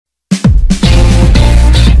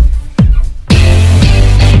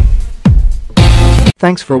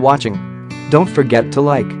Thanks for watching. Don't forget to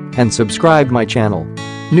like and subscribe my channel.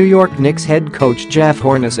 New York Knicks head coach Jeff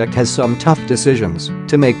Hornacek has some tough decisions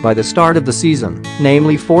to make by the start of the season,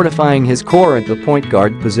 namely fortifying his core at the point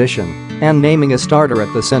guard position and naming a starter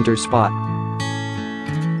at the center spot.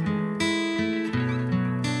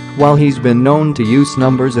 While he's been known to use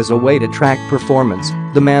numbers as a way to track performance,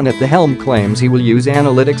 the man at the helm claims he will use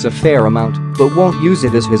analytics a fair amount but won't use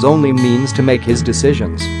it as his only means to make his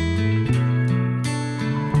decisions.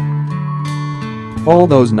 All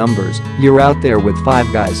those numbers, you're out there with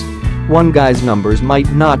 5 guys. One guy's numbers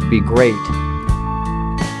might not be great,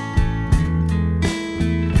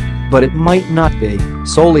 but it might not be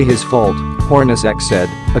solely his fault, Hornacek said,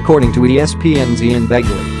 according to ESPN's Ian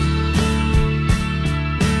Begley.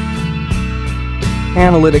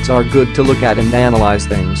 Analytics are good to look at and analyze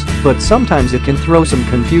things, but sometimes it can throw some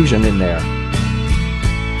confusion in there.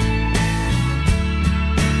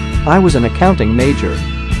 I was an accounting major.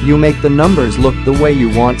 You make the numbers look the way you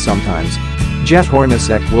want sometimes. Jeff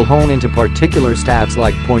Hornacek will hone into particular stats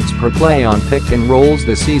like points per play on pick and rolls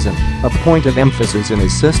this season, a point of emphasis in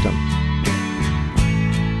his system.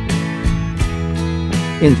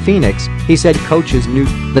 In Phoenix, he said coaches knew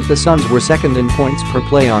that the Suns were second in points per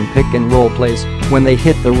play on pick and roll plays when they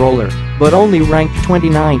hit the roller, but only ranked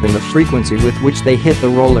 29th in the frequency with which they hit the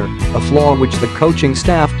roller, a flaw which the coaching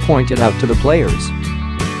staff pointed out to the players.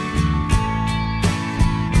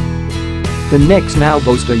 The Knicks now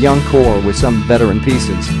boast a young core with some veteran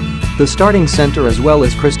pieces. The starting center as well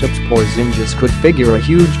as Kristaps Porzingis could figure a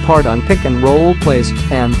huge part on pick and roll plays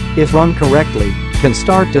and, if run correctly, can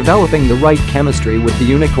start developing the right chemistry with the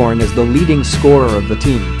unicorn as the leading scorer of the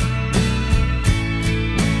team.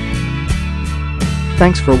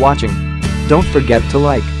 Thanks for watching. Don't forget to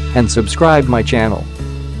like and subscribe my channel.